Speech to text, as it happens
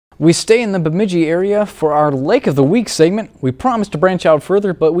We stay in the Bemidji area for our Lake of the Week segment. We promised to branch out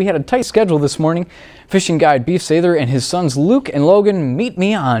further, but we had a tight schedule this morning. Fishing guide Beef Sather and his sons Luke and Logan meet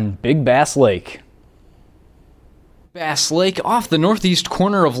me on Big Bass Lake. Bass Lake off the northeast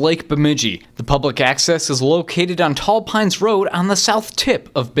corner of Lake Bemidji. The public access is located on Tall Pines Road on the south tip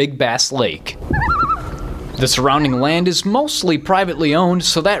of Big Bass Lake. The surrounding land is mostly privately owned,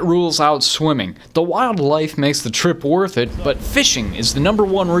 so that rules out swimming. The wildlife makes the trip worth it, but fishing is the --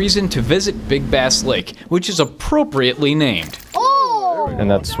 1 reason to visit Big Bass Lake, which is appropriately named. And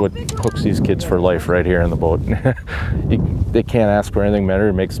that's what hooks these kids for life right here in the boat. They can't ask for anything better.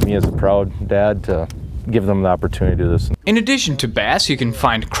 It makes me as a proud dad to give them the opportunity to do this. In addition to bass, you can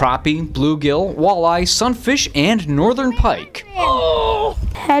find crappie, bluegill, walleye, sunfish, and northern pike.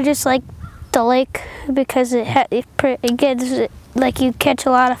 I just like the lake because it gets, like, you catch a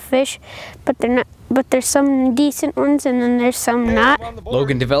lot of fish, but there's some decent ones and then there's some not.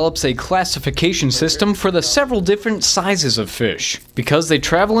 Logan develops a classification system for the several different sizes of fish. Because they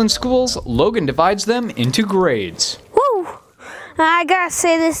travel in schools, Logan divides them into grades. Woo! I gotta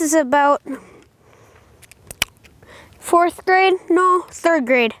say this is about 4th grade? No, 3rd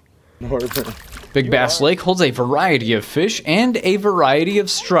grade. Big Bass Lake holds a variety of fish and a variety of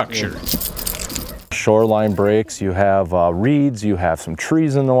structure. Shoreline breaks, you have reeds, you have some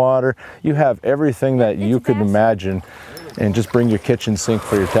trees in the water, you have everything that you could imagine, and just bring your kitchen sink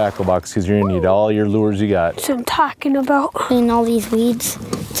for your tackle box because you're gonna need all your lures you got. That's what I'm talking about. In all these weeds,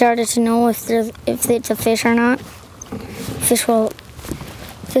 it's harder to know if it's a fish or not. Fish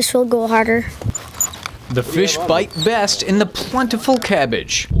will go harder. The fish bite best in the plentiful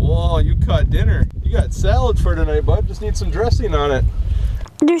cabbage. Whoa, you caught dinner. You got salad for tonight, bud. Just need some dressing on it.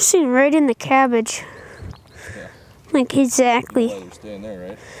 They're sitting right in the cabbage. Yeah. Like, exactly. They're staying there,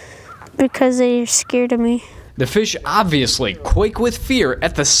 right? Because they're scared of me. The fish obviously quake with fear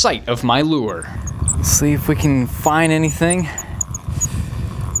at the sight of my lure. See if we can find anything.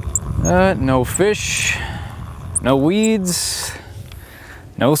 No fish, no weeds,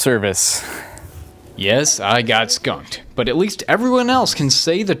 no service. Yes, I got skunked, but at least everyone else can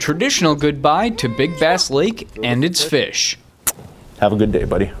say the traditional goodbye to Big Bass Lake and its fish. Have a good day,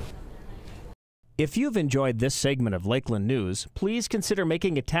 buddy. If you've enjoyed this segment of Lakeland News, please consider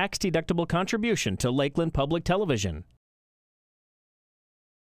making a tax-deductible contribution to Lakeland Public Television.